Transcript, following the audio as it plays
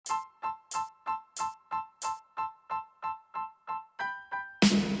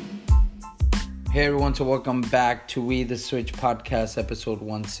Hey everyone, so welcome back to We The Switch podcast, episode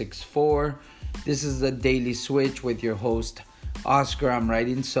 164. This is the Daily Switch with your host, Oscar. I'm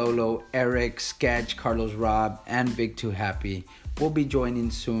riding solo. Eric, Sketch, Carlos Rob, and Big Too Happy will be joining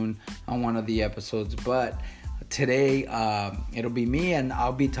soon on one of the episodes. But today, it'll be me, and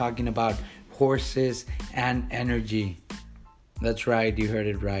I'll be talking about horses and energy. That's right, you heard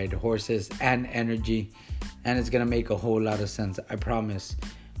it right. Horses and energy. And it's going to make a whole lot of sense, I promise.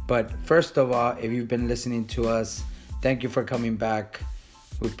 But first of all, if you've been listening to us, thank you for coming back.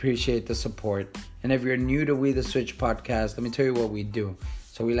 We appreciate the support. And if you're new to We The Switch podcast, let me tell you what we do.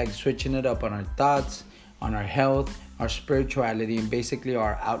 So we like switching it up on our thoughts, on our health, our spirituality, and basically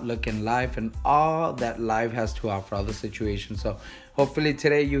our outlook in life and all that life has to offer, all the situations. So hopefully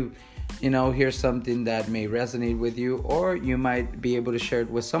today you hear something that may resonate with you, or you might be able to share it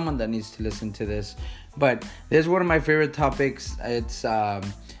with someone that needs to listen to this. But this is one of my favorite topics. It's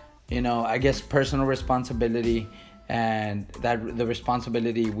I guess personal responsibility, and that the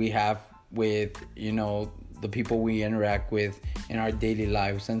responsibility we have with, the people we interact with in our daily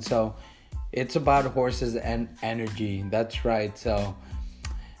lives. And so it's about horses and energy. That's right. So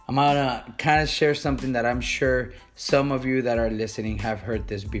I'm gonna kind of share something that I'm sure some of you that are listening have heard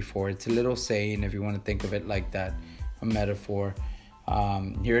this before. It's a little saying, if you want to think of it like that, a metaphor.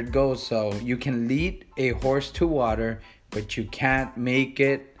 Here it goes. So you can lead a horse to water, but you can't make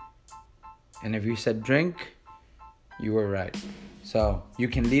it. And if you said drink, you were right. So you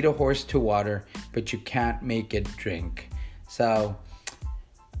can lead a horse to water, but you can't make it drink. So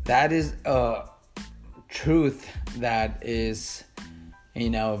that is a truth that is,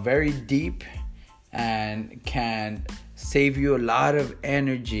 very deep and can save you a lot of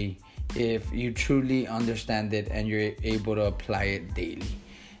energy if you truly understand it and you're able to apply it daily.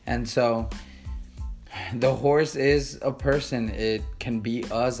 And so the horse is a person. It can be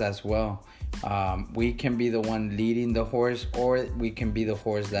us as well. We can be the one leading the horse, or we can be the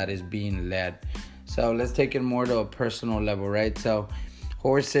horse that is being led. So let's take it more to a personal level, right? So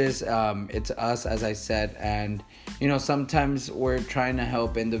horses, it's us, as I said, and sometimes we're trying to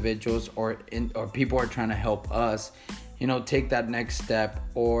help individuals or people are trying to help us, take that next step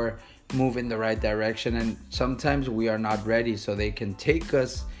or move in the right direction, and sometimes we are not ready, so they can take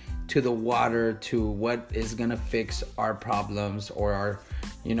us to the water, to what is gonna fix our problems or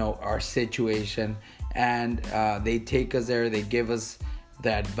our situation, and they take us there. They give us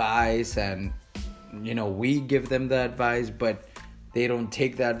the advice, and we give them the advice, but they don't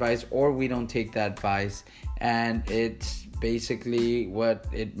take the advice, or we don't take the advice. And it's basically what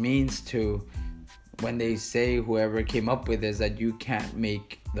it means to when they say, whoever came up with this, that you can't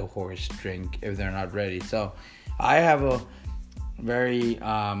make the horse drink if they're not ready. So I have a very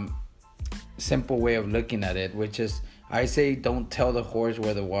simple way of looking at it, which is, I say, don't tell the horse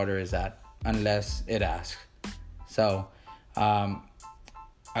where the water is at unless it asks. So I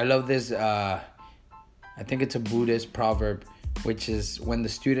love this. I think it's a Buddhist proverb, which is, when the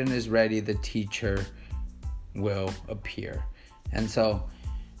student is ready, the teacher will appear. And so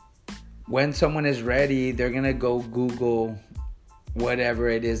when someone is ready, they're going to go Google whatever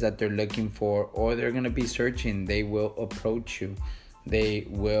it is that they're looking for, or they're going to be searching. They will approach you. They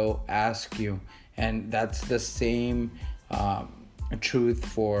will ask you. And that's the same truth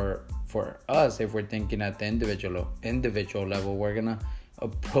for us. If we're thinking at the individual level, we're going to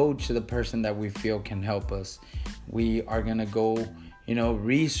approach the person that we feel can help us. We are going to go,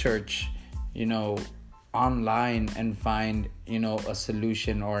 research, online and find, a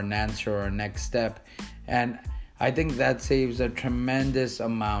solution or an answer or a next step. And I think that saves a tremendous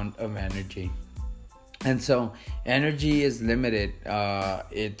amount of energy. And so energy is limited.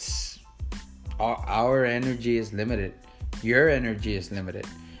 It's our energy is limited. Your energy is limited.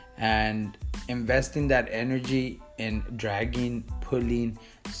 And investing that energy in dragging, pulling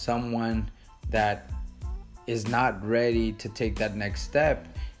someone that is not ready to take that next step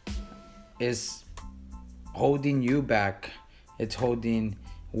is holding you back. It's holding,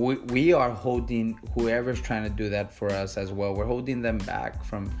 we are holding whoever's trying to do that for us as well. We're holding them back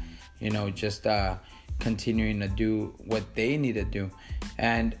from, just continuing to do what they need to do.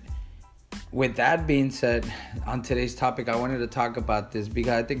 And with that being said, on today's topic, I wanted to talk about this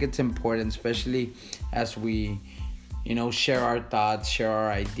because I think it's important, especially as we, share our thoughts, share our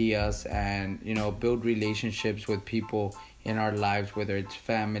ideas, and, build relationships with people in our lives, whether it's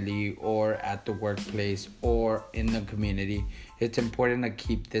family or at the workplace or in the community. It's important to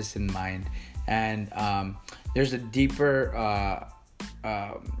keep this in mind. And there's a deeper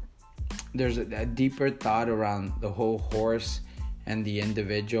thought around the whole horse and the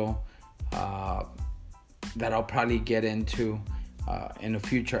individual that I'll probably get into in a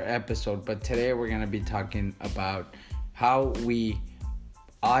future episode. But today we're going to be talking about how we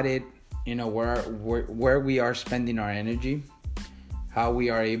audit, where we are spending our energy, how we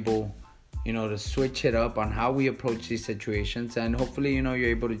are able, to switch it up on how we approach these situations. And hopefully, you're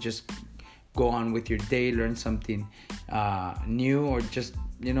able to just go on with your day, learn something new, or just,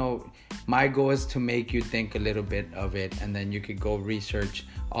 my goal is to make you think a little bit of it, and then you could go research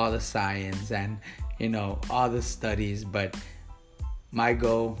all the science and, all the studies. But my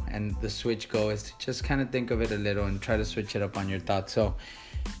goal and the switch goal is to just kind of think of it a little and try to switch it up on your thoughts. So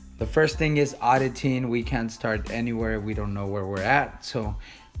the first thing is auditing. We can't start anywhere we don't know where we're at. So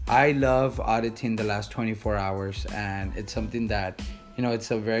I love auditing the last 24 hours, and it's something that,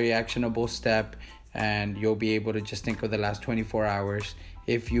 it's a very actionable step, and you'll be able to just think of the last 24 hours.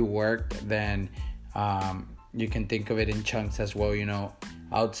 If you work, then you can think of it in chunks as well,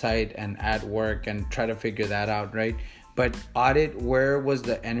 outside and at work, and try to figure that out, right? But audit where was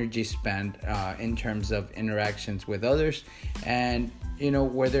the energy spent in terms of interactions with others, and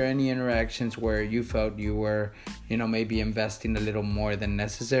were there any interactions where you felt you were maybe investing a little more than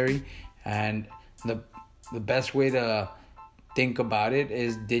necessary? And the best way to think about it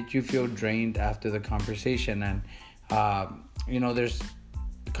is, did you feel drained after the conversation? And there's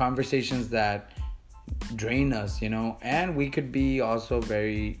conversations that drain us, and we could be also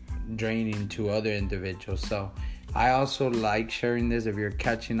very draining to other individuals. So I also like sharing this. If you're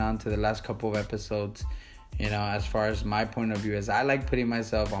catching on to the last couple of episodes, as far as my point of view is, I like putting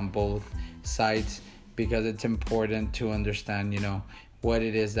myself on both sides, because it's important to understand, what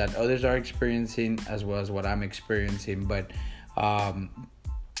it is that others are experiencing as well as what I'm experiencing. But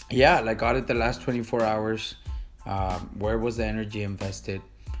audit the last 24 hours. Where was the energy invested?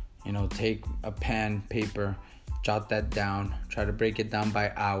 Take a pen, paper, jot that down, try to break it down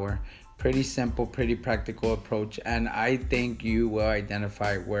by hour. Pretty simple, pretty practical approach, and I think you will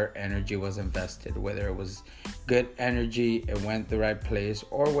identify where energy was invested, whether it was good energy, it went the right place,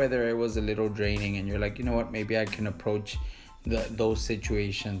 or whether it was a little draining and you're like, what, maybe I can approach those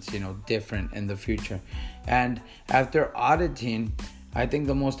situations, different in the future. And after auditing, I think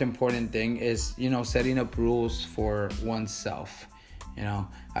the most important thing is, setting up rules for oneself.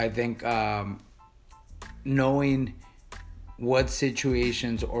 I think knowing what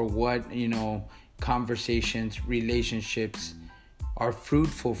situations or what, conversations, relationships are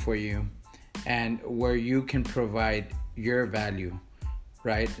fruitful for you, and where you can provide your value,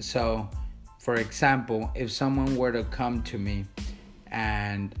 right? So, for example, if someone were to come to me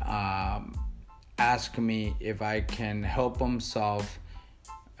and ask me if I can help them solve,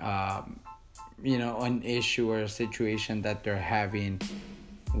 an issue or a situation that they're having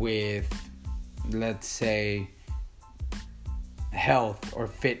with, let's say, health or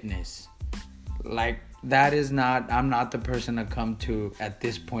fitness, like, that is not, I'm not the person to come to at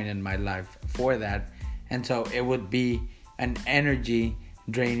this point in my life for that. And so it would be an energy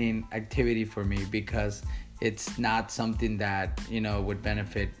draining activity for me, because it's not something that, would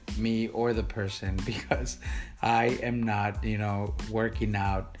benefit me or the person, because I am not, working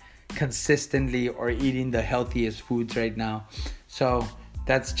out consistently or eating the healthiest foods right now. So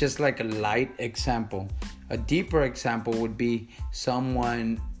that's just like a light example. A deeper example would be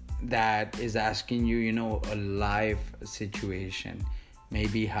someone that is asking you, a life situation,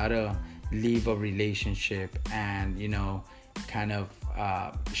 maybe how to leave a relationship, and, kind of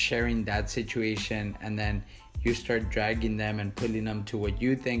sharing that situation, and then you start dragging them and putting them to what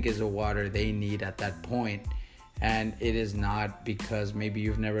you think is the water they need at that point. And it is not, because maybe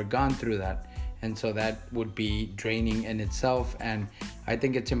you've never gone through that. And so that would be draining in itself. And I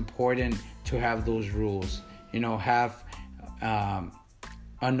think it's important to have those rules, have an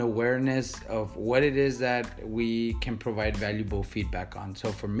awareness of what it is that we can provide valuable feedback on.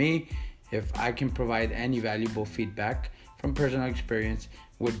 So for me, if I can provide any valuable feedback from personal experience,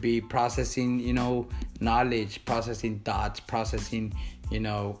 would be processing, knowledge, processing thoughts, processing,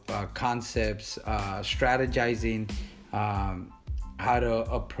 concepts, strategizing, how to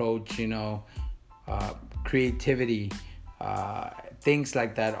approach, creativity, things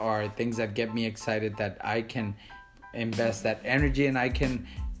like that are things that get me excited, that I can invest that energy and I can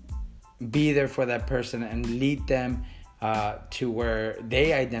be there for that person and lead them to where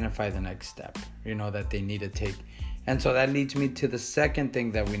they identify the next step, that they need to take. And so that leads me to the second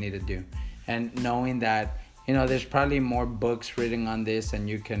thing that we need to do. And knowing that, there's probably more books written on this, and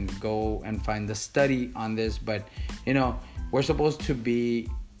you can go and find the study on this, but, we're supposed to be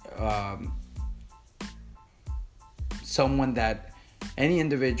someone that any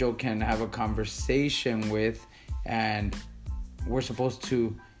individual can have a conversation with, and we're supposed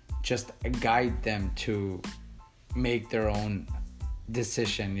to just guide them to make their own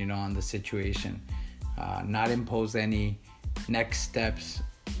decision, on the situation. Not impose any next steps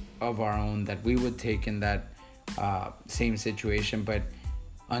of our own that we would take in that same situation, but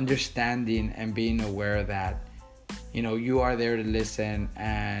understanding and being aware that you are there to listen,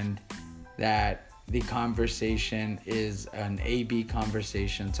 and that the conversation is an A-B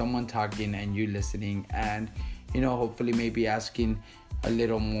conversation, someone talking and you listening, and hopefully maybe asking a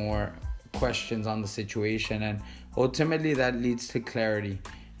little more questions on the situation, and ultimately that leads to clarity.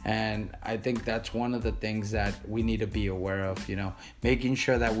 And I think that's one of the things that we need to be aware of, making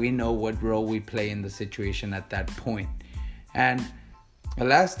sure that we know what role we play in the situation at that point. And the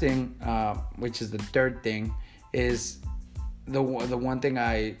last thing, which is the third thing, is the one thing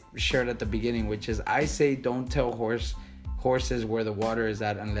I shared at the beginning, which is I say don't tell horses where the water is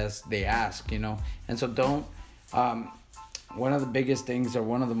at unless they ask, And so don't, one of the biggest things, or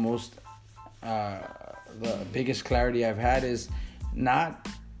one of the most, the biggest clarity I've had is not,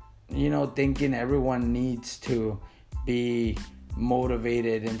 thinking everyone needs to be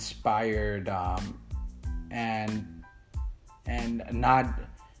motivated, inspired, and not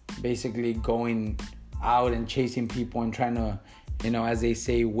basically going out and chasing people and trying to, as they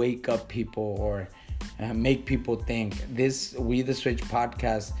say, wake up people or make people think. This We the Switch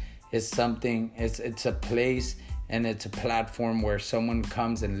podcast is something, it's a place and it's a platform where someone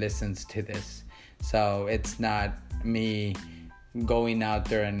comes and listens to this. So it's not me going out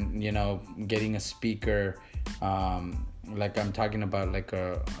there and getting a speaker, like I'm talking about, like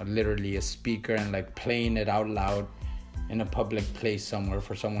literally a speaker, and like playing it out loud in a public place somewhere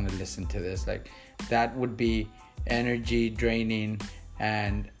for someone to listen to this. Like, that would be energy draining.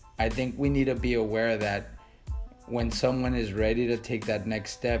 And I think we need to be aware that when someone is ready to take that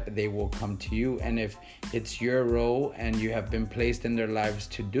next step, they will come to you. And if it's your role and you have been placed in their lives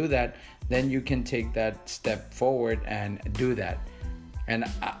to do that, then you can take that step forward and do that. And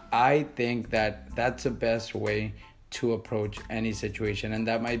I think that that's the best way to approach any situation. And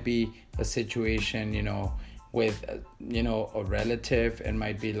that might be a situation, with, a relative. It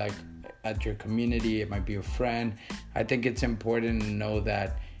might be like at your community. It might be a friend. I think it's important to know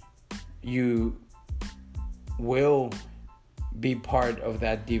that you will be part of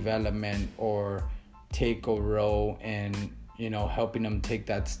that development or take a role in, helping them take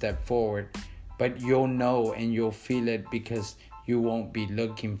that step forward. But you'll know and you'll feel it because you won't be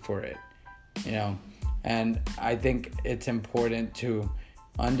looking for it, And I think it's important to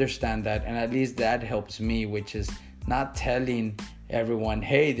understand that, and at least that helps me, which is not telling everyone,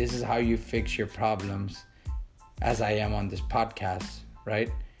 hey, this is how you fix your problems, as I am on this podcast,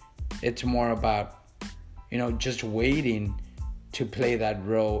 right? It's more about, just waiting to play that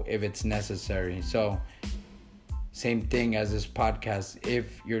role if it's necessary. So same thing as this podcast.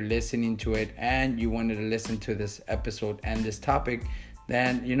 If you're listening to it and you wanted to listen to this episode and this topic,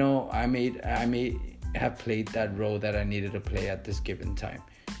 then, I may have played that role that I needed to play at this given time.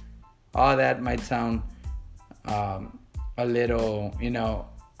 All that might sound a little,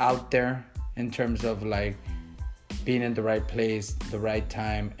 out there in terms of like being in the right place, the right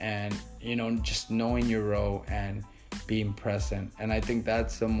time, and, just knowing your role and being present. And I think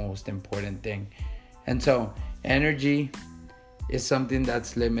that's the most important thing. And so energy is something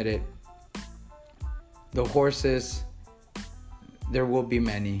that's limited. The horses, there will be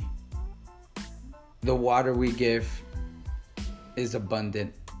many. The water we give is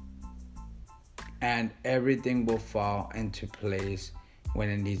abundant. And everything will fall into place when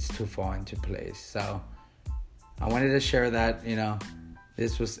it needs to fall into place. So I wanted to share that,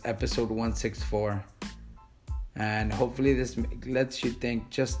 this was episode 164. And hopefully this lets you think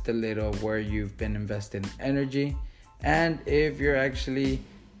just a little where you've been investing energy. And if you're actually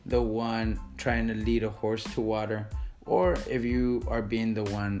the one trying to lead a horse to water, or if you are being the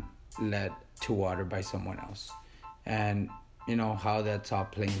one led to water by someone else. And how that's all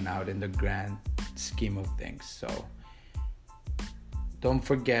playing out in the grand scheme of things. So don't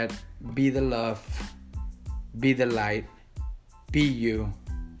forget, be the love, be the light, be you,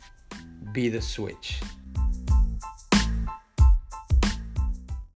 be the switch.